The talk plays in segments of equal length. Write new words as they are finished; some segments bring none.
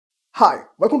Hi,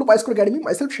 welcome to PiSquare Academy.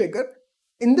 Myself Sekhar.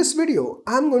 In this video,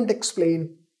 I am going to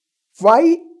explain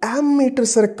why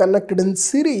ammeters are connected in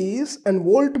series and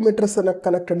voltmeters are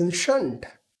connected in shunt.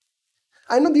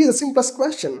 I know this is the simplest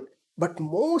question, but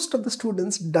most of the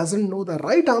students doesn't know the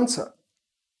right answer.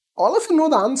 All of you know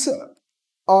the answer,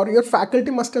 or your faculty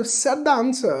must have said the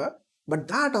answer, but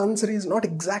that answer is not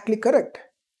exactly correct.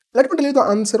 Let me tell you the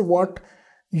answer what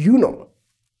you know.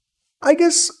 I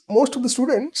guess most of the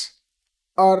students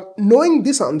are knowing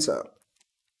this answer.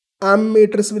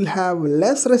 Ammeters will have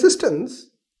less resistance,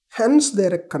 hence they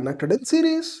are connected in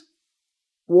series.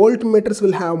 Voltmeters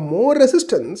will have more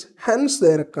resistance, hence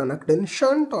they are connected in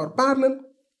shunt or parallel.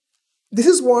 This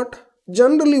is what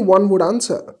generally one would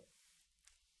answer.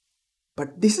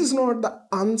 But this is not the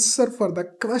answer for the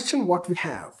question what we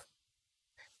have.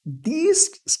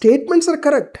 These statements are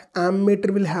correct.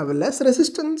 Ammeter will have less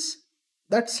resistance.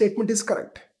 That statement is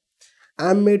correct.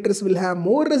 Ammeters will have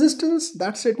more resistance.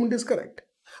 That statement is correct.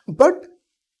 But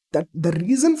the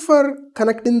reason for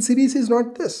connecting series is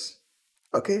not this.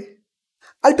 Okay.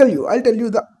 I'll tell you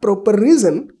the proper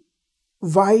reason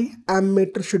why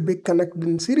ammeter should be connected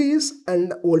in series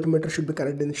and voltmeter should be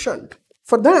connected in shunt.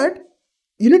 For that,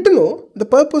 you need to know the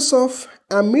purpose of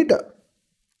ammeter,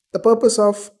 the purpose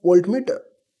of voltmeter.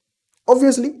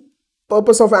 Obviously,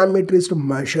 purpose of ammeter is to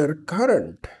measure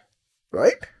current,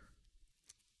 right?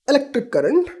 Electric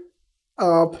current.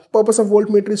 Purpose of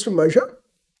voltmeter is to measure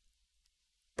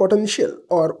potential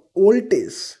or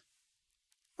voltage.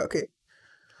 Okay.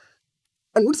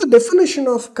 And what's the definition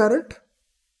of current?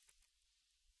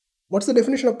 What's the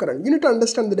definition of current? You need to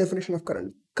understand the definition of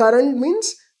current. Current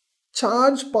means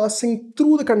charge passing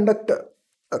through the conductor.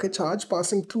 Okay, charge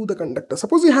passing through the conductor.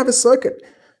 Suppose you have a circuit.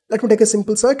 Let me take a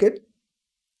simple circuit.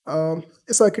 A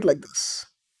circuit like this.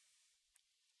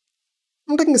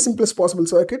 I'm taking the simplest possible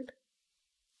circuit.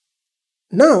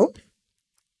 Now,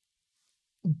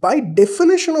 by the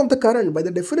definition of the current,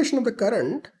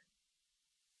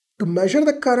 to measure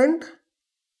the current,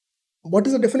 what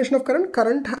is the definition of current?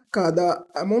 Current, the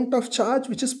amount of charge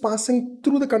which is passing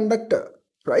through the conductor,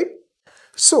 right?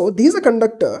 So, this is a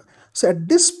conductor. So, at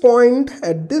this point,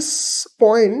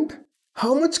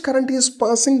 how much current is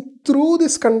passing through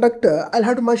this conductor? I'll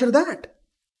have to measure that.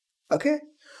 Okay.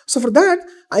 So for that,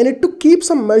 I need to keep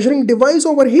some measuring device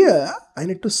over here. I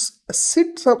need to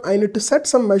set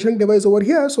some measuring device over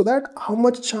here so that how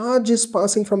much charge is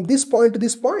passing from this point to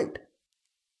this point,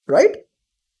 right?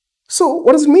 So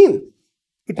what does it mean?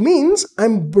 It means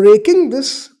I'm breaking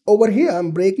this over here.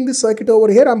 I'm breaking the circuit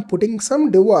over here. I'm putting some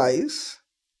device.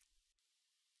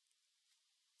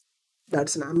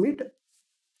 That's an ammeter.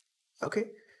 Okay.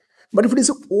 But if it is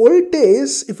a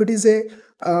voltage, if it is a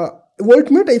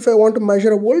voltmeter, if I want to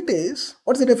measure a voltage,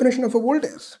 what's the definition of a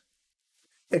voltage?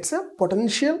 It's a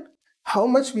potential, how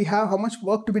much we have, how much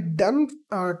work to be done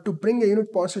to bring a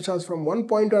unit positive charge from one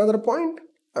point to another point,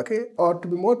 okay? Or to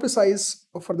be more precise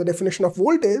for the definition of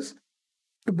voltage,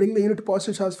 to bring the unit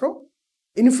positive charge from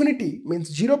infinity,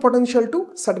 means zero potential to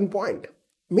certain point.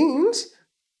 Means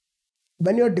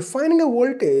when you're defining a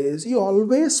voltage, you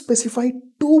always specify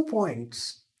 2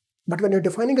 points. But when you're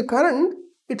defining a current,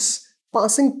 it's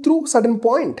passing through certain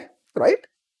point, right?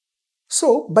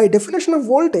 So by definition of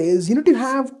voltage, you need to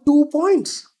have 2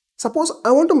 points. Suppose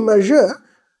I want to measure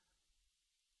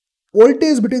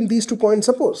voltage between these 2 points,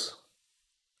 suppose,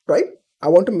 right? I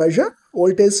want to measure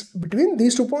voltage between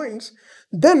these 2 points.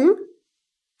 Then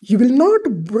you will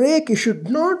not break, you should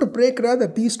not break rather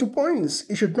these 2 points.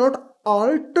 You should not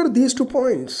alter these 2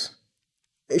 points.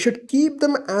 You should keep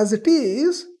them as it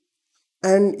is.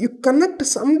 And you connect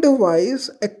some device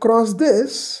across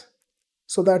this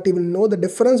so that you will know the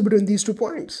difference between these 2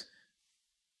 points.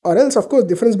 Or else, of course,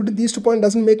 difference between these 2 points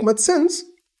doesn't make much sense.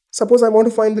 Suppose I want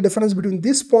to find the difference between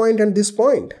this point and this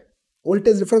point.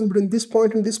 Voltage difference between this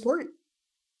point and this point.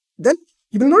 Then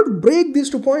you will not break these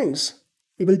 2 points.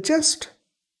 You will just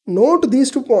note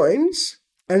these 2 points,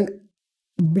 and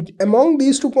among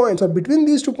these 2 points or between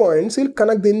these 2 points, you will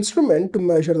connect the instrument to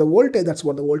measure the voltage. That's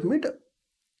what the voltmeter.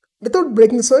 Without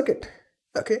breaking the circuit.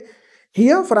 Okay.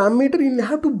 Here for ammeter, you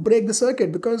have to break the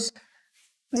circuit because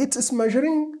it's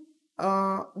measuring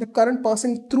the current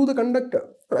passing through the conductor,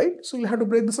 right? So you have to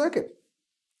break the circuit.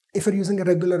 If you're using a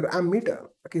regular ammeter,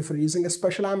 okay, if you're using a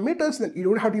special ammeters, then you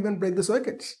don't have to even break the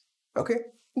circuits. Okay.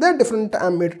 There are different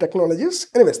ammeter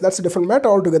technologies. Anyways, that's a different matter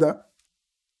altogether.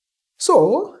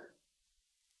 So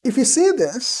if you say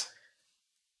this,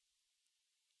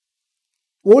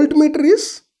 voltmeter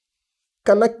is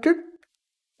connected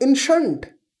in shunt,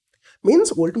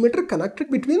 means voltmeter connected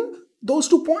between those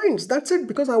 2 points. That's it,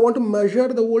 because I want to measure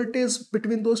the voltage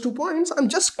between those 2 points. I'm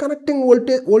just connecting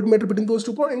voltmeter between those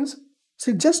 2 points. So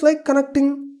it's just like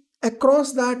connecting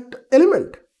across that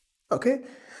element. Okay.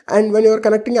 And when you're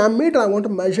connecting ammeter, I want to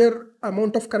measure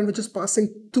amount of current which is passing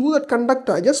through that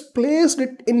conductor. I just placed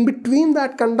it in between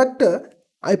that conductor.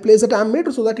 I place that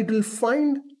ammeter so that it will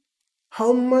find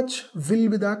how much will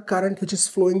be the current which is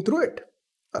flowing through it.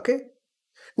 Okay.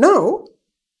 Now,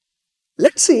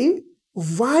 let's see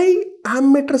why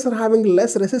ammeters are having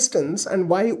less resistance and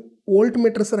why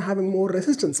voltmeters are having more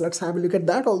resistance. Let's have a look at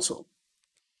that also.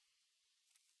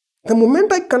 The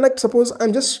moment I connect, suppose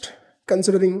I'm just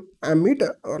considering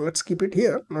ammeter, or let's keep it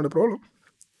here, not a problem.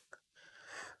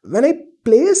 When I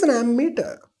place an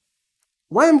ammeter,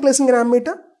 why I'm placing an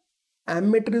ammeter?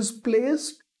 Ammeter is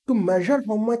placed to measure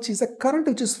how much is the current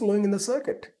which is flowing in the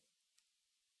circuit.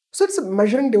 So it's a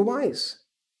measuring device.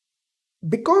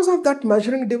 Because of that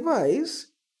measuring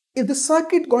device, if the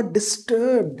circuit got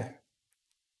disturbed,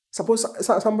 suppose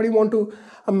somebody want to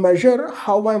measure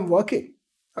how I'm working,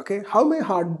 okay, how my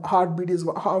heartbeat is,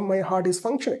 how my heart is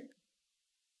functioning,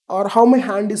 or how my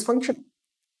hand is functioning.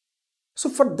 So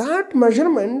for that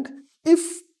measurement, if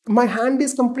my hand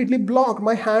is completely blocked,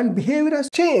 my hand behavior has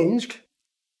changed,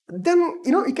 then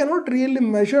you cannot really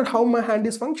measure how my hand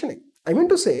is functioning. I mean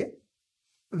to say,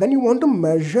 when you want to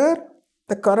measure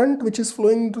the current which is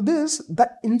flowing to this, the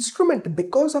instrument,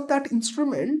 because of that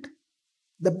instrument,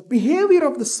 the behavior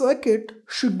of the circuit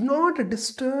should not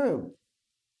disturb,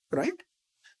 right?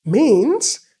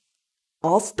 Means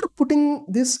after putting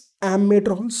this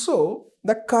ammeter also,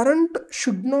 the current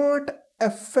should not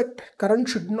affect, current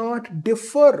should not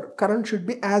differ, current should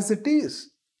be as it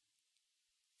is.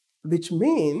 Which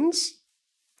means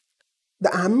the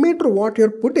ammeter what you're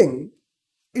putting,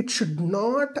 it should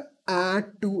not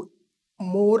add to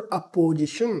more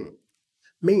opposition.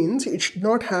 Means it should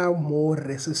not have more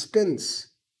resistance.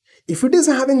 If it is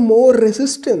having more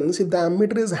resistance, if the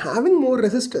ammeter is having more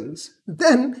resistance,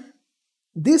 then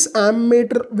this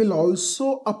ammeter will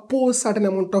also oppose certain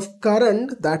amount of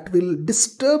current that will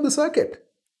disturb the circuit.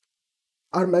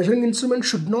 Our measuring instrument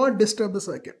should not disturb the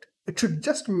circuit. It should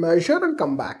just measure and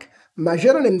come back.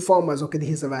 Measure and inform us, okay, this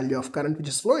is the value of current which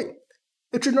is flowing.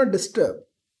 It should not disturb.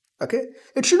 Okay,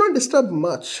 it should not disturb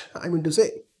much, I mean to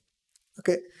say.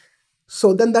 Okay,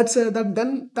 so then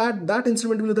that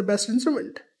instrument will be the best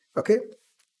instrument. Okay,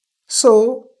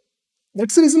 so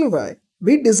that's the reason why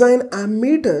we design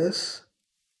ammeters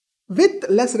with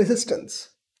less resistance,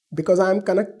 because I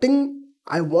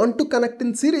want to connect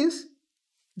in series.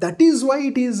 That is why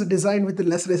it is designed with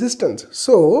less resistance.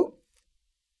 So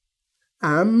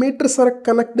ammeters are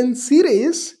connected in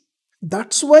series.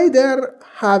 That's why they're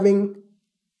having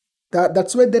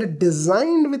that's why they're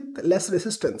designed with less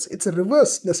resistance. It's a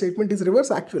reverse. The statement is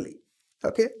reverse actually.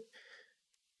 Okay.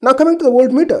 Now coming to the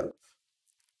voltmeter.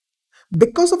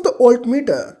 Because of the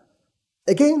voltmeter,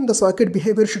 again the circuit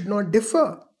behavior should not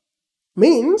differ.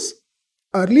 Means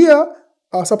earlier,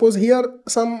 suppose here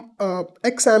some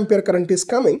X ampere current is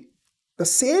coming. The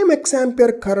same X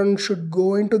ampere current should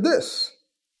go into this.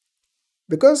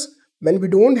 Because when we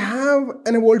don't have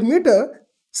a voltmeter,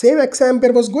 same X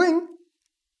ampere was going.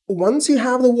 Once you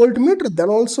have the voltmeter, then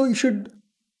also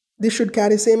this should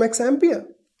carry same X ampere.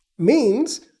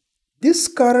 Means this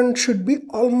current should be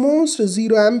almost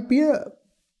 0 ampere.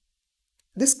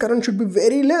 This current should be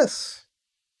very less.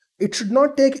 It should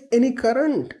not take any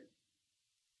current.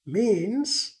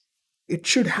 Means it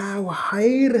should have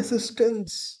high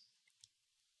resistance.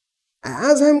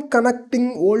 As I am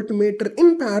connecting voltmeter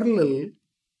in parallel,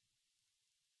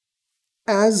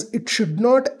 as it should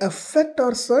not affect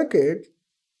our circuit,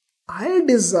 I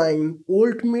design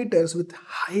voltmeters with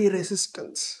high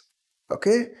resistance.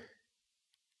 Okay.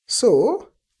 So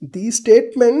these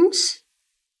statements,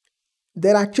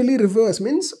 they're actually reverse.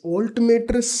 Means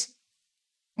voltmeters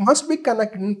must be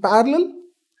connected in parallel.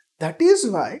 That is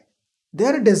why they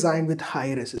are designed with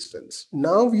high resistance.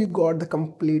 Now you got the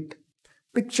complete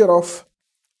picture of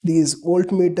these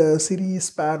voltmeter, series,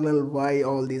 parallel, why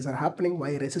all these are happening,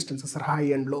 why resistances are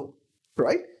high and low,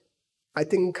 right? I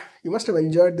think you must have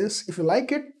enjoyed this. If you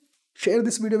like it, share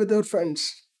this video with your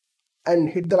friends and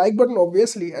hit the like button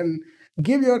obviously, and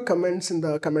give your comments in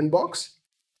the comment box.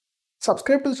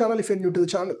 Subscribe to the channel if you're new to the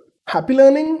channel. Happy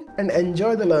learning and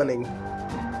enjoy the learning.